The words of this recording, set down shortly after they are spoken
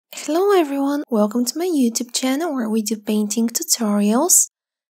Hello everyone, welcome to my YouTube channel where we do painting tutorials.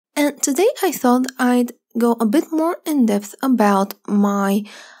 And today I thought I'd go a bit more in depth about my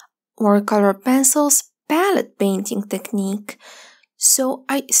watercolor pencils palette painting technique. So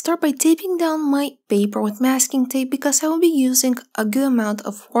I start by taping down my paper with masking tape because I will be using a good amount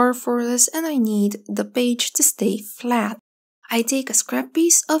of water for this and I need the page to stay flat. I take a scrap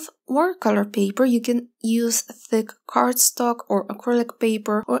piece of watercolor paper. You can use thick cardstock or acrylic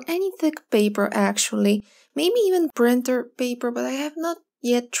paper or any thick paper actually. Maybe even printer paper, but I have not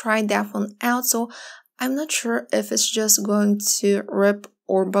yet tried that one out, so I'm not sure if it's just going to rip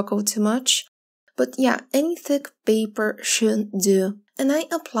or buckle too much. But yeah, any thick paper should do. And I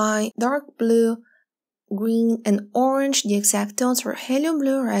apply dark blue, green and orange. The exact tones are helium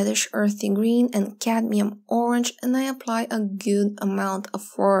blue, reddish earthy green and cadmium orange, and I apply a good amount of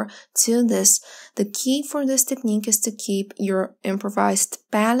water to this. The key for this technique is to keep your improvised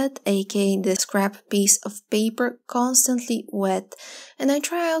palette, aka the scrap piece of paper, constantly wet, and I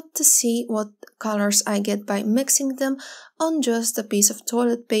try out to see what colors I get by mixing them on just a piece of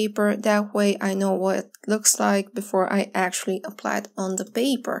toilet paper. That way I know what it looks like before I actually apply it on the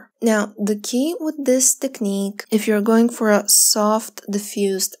paper. Now, the key with this technique, if you're going for a soft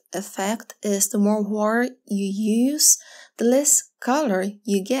diffused effect, is the more water you use, the less color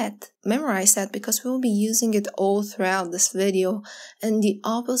you get. Memorize that because we'll be using it all throughout this video, and the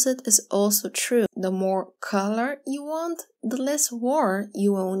opposite is also true. The more color you want, the less water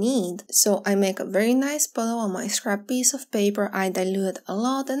you will need. So I make a very nice puddle on my scrap piece of paper, I dilute it a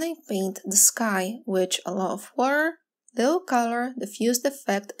lot and I paint the sky, which a lot of water, little color, diffused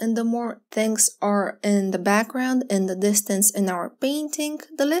effect, and the more things are in the background, in the distance in our painting,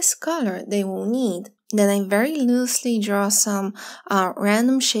 the less color they will need. Then I very loosely draw some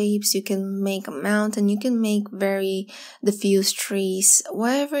random shapes. You can make a mountain, you can make very diffuse trees,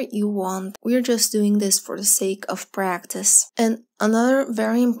 whatever you want. We're just doing this for the sake of practice. And another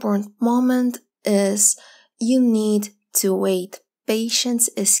very important moment is you need to wait. Patience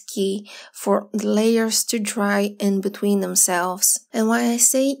is key for the layers to dry in between themselves. And when I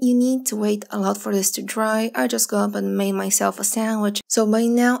say you need to wait a lot for this to dry, I just go up and made myself a sandwich. So by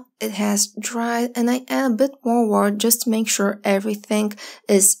now it has dried and I add a bit more water just to make sure everything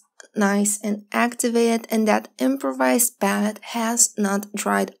is nice and activated and that improvised palette has not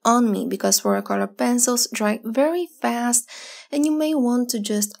dried on me, because watercolor pencils dry very fast and you may want to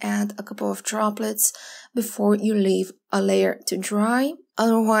just add a couple of droplets before you leave a layer to dry.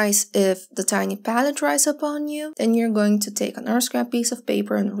 Otherwise, if the tiny palette dries upon you, then you're going to take another scrap piece of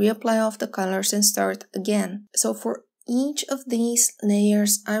paper and reapply off the colors and start again. So for each of these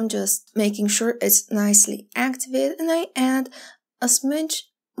layers, I'm just making sure it's nicely activated and I add a smidge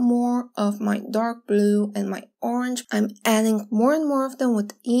more of my dark blue and my orange. I'm adding more and more of them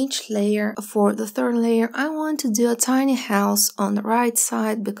with each layer. For the third layer, I want to do a tiny house on the right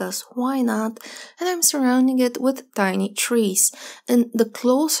side because why not? And I'm surrounding it with tiny trees. And the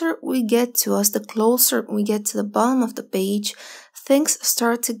closer we get to us, the closer we get to the bottom of the page, things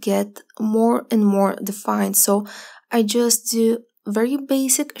start to get more and more defined. So I just do very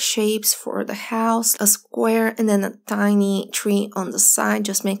basic shapes for the house, a square and then a tiny tree on the side.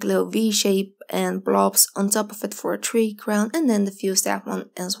 Just make a little V shape and blobs on top of it for a tree crown, and then diffuse that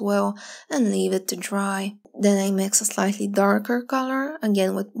one as well and leave it to dry. Then I mix a slightly darker color,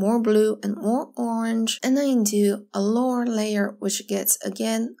 again with more blue and more orange, and I do a lower layer which gets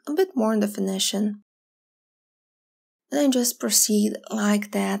again a bit more definition. And I just proceed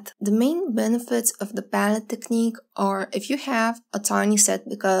like that. The main benefits of the palette technique are if you have a tiny set,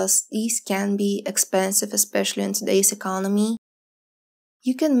 because these can be expensive, especially in today's economy.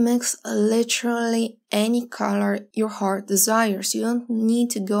 You can mix literally any color your heart desires. You don't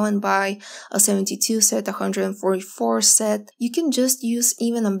need to go and buy a 72 set, a 144 set. You can just use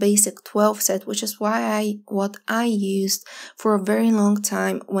even a basic 12 set, which is what I used for a very long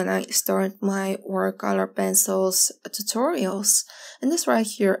time when I started my watercolor pencils tutorials. And this right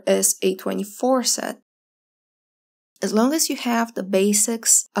here is a 24 set. As long as you have the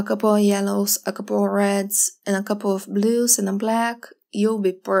basics, a couple of yellows, a couple of reds, and a couple of blues and a black, you'll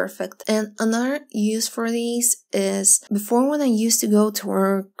be perfect. And another use for these is before, when I used to go to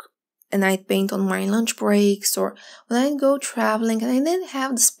work and I'd paint on my lunch breaks, or when I'd go traveling and I didn't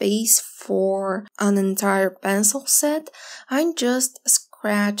have the space for an entire pencil set, I'd just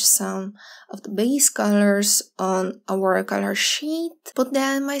scratch some of the base colors on a watercolor sheet, put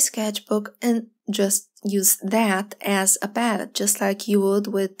that in my sketchbook and just use that as a palette, just like you would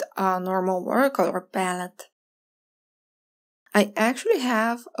with a normal watercolor palette. I actually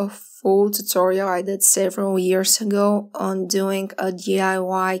have a full tutorial I did several years ago on doing a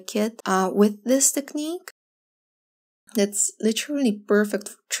DIY kit with this technique. That's literally perfect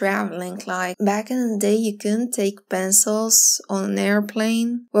for traveling. Like back in the day, you couldn't take pencils on an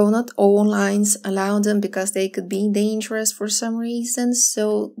airplane. Well, not all lines allow them because they could be dangerous for some reason.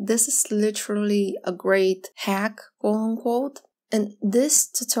 So this is literally a great hack, quote unquote. And this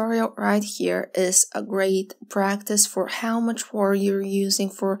tutorial right here is a great practice for how much water you're using,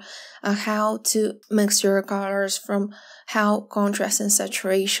 for how to mix your colors, from how contrast and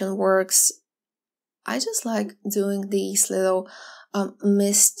saturation works. I just like doing these little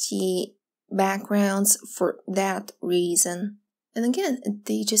misty backgrounds for that reason. And again, it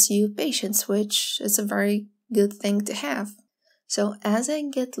teaches you patience, which is a very good thing to have. So as I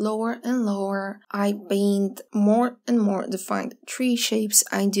get lower and lower, I paint more and more defined tree shapes.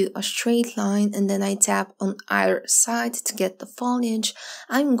 I do a straight line and then I tap on either side to get the foliage.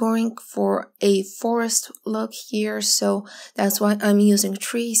 I'm going for a forest look here, so that's why I'm using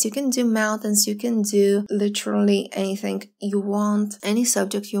trees. You can do mountains, you can do literally anything you want. Any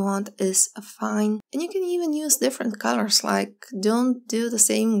subject you want is fine. And you can even use different colors, like don't do the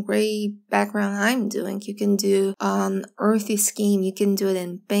same gray background I'm doing. You can do an earthy scheme. You can do it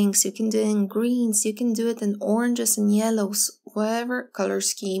in pinks, you can do it in greens, you can do it in oranges and yellows, whatever color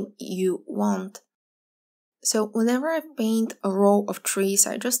scheme you want. So whenever I paint a row of trees,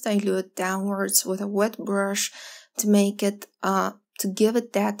 I just dilute downwards with a wet brush to make it, to give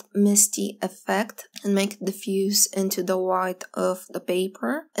it that misty effect and make it diffuse into the white of the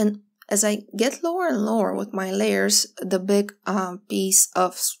paper. And as I get lower and lower with my layers, the big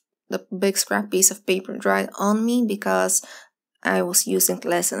scrap piece of paper dried on me because I was using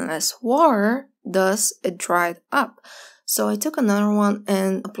less and less water, thus it dried up. So I took another one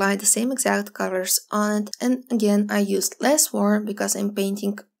and applied the same exact colors on it, and again I used less water because I'm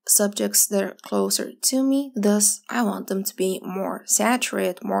painting subjects that are closer to me, thus I want them to be more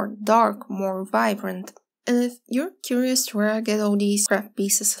saturated, more dark, more vibrant. And if you're curious where I get all these scrap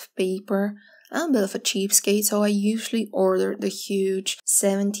pieces of paper, I'm a bit of a cheapskate, so I usually order the huge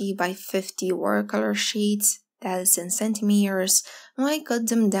 70 by 50 watercolor sheets. That is in centimeters, and I cut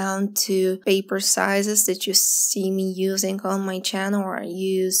them down to paper sizes that you see me using on my channel, or I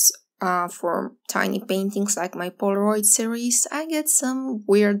use for tiny paintings like my Polaroid series. I get some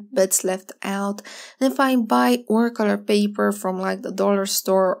weird bits left out, and if I buy watercolor paper from like the dollar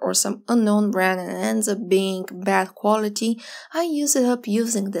store or some unknown brand and it ends up being bad quality, I use it up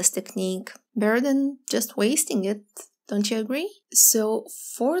using this technique. Better than just wasting it. Don't you agree? So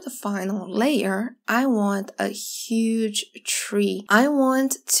for the final layer, I want a huge tree. I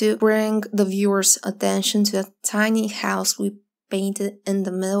want to bring the viewer's attention to the tiny house we painted in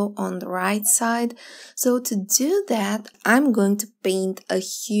the middle on the right side. So to do that, I'm going to paint a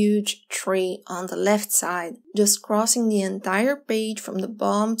huge tree on the left side, just crossing the entire page from the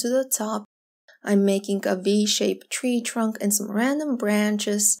bottom to the top. I'm making a V-shaped tree trunk and some random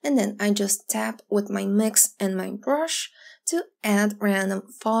branches, and then I just tap with my mix and my brush to add random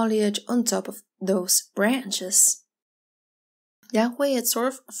foliage on top of those branches. That way it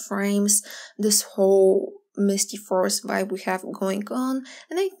sort of frames this whole misty forest vibe we have going on,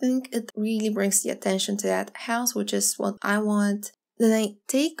 and I think it really brings the attention to that house, which is what I want. Then I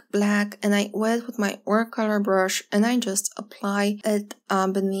take black and I wet it with my watercolor brush and I just apply it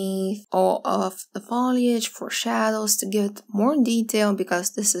beneath all of the foliage for shadows to give it more detail,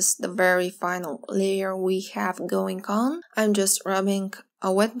 because this is the very final layer we have going on. I'm just rubbing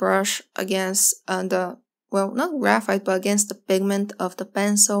a wet brush against not graphite, but against the pigment of the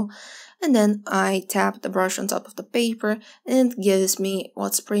pencil, and then I tap the brush on top of the paper and it gives me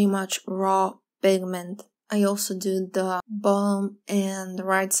what's pretty much raw pigment. I also do the bottom and the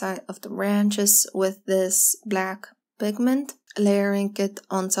right side of the branches with this black pigment, layering it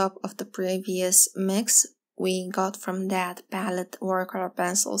on top of the previous mix we got from that palette watercolor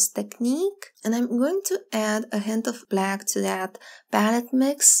pencils technique. And I'm going to add a hint of black to that palette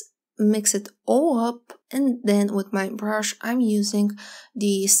mix it all up, and then with my brush I'm using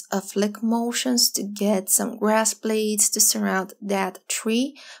these flick motions to get some grass blades to surround that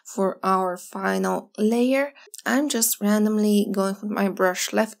tree for our final layer. I'm just randomly going with my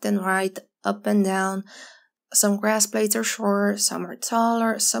brush left and right, up and down. Some grass blades are shorter, some are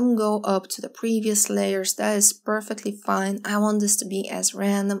taller, some go up to the previous layers. That is perfectly fine. I want this to be as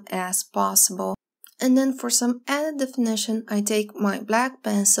random as possible. And then for some added definition, I take my black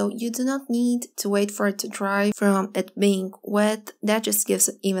pencil. You do not need to wait for it to dry from it being wet. That just gives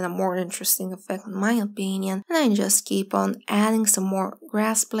it even a more interesting effect in my opinion. And I just keep on adding some more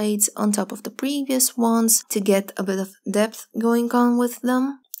grass blades on top of the previous ones to get a bit of depth going on with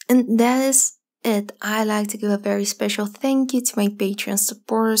them. And that is it. I like to give a very special thank you to my Patreon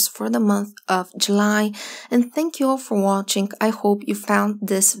supporters for the month of July, and thank you all for watching. I hope you found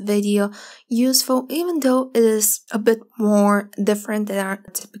this video useful, even though it is a bit more different than our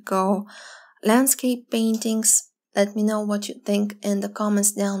typical landscape paintings. Let me know what you think in the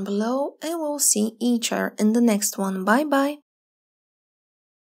comments down below, and we'll see each other in the next one. Bye bye.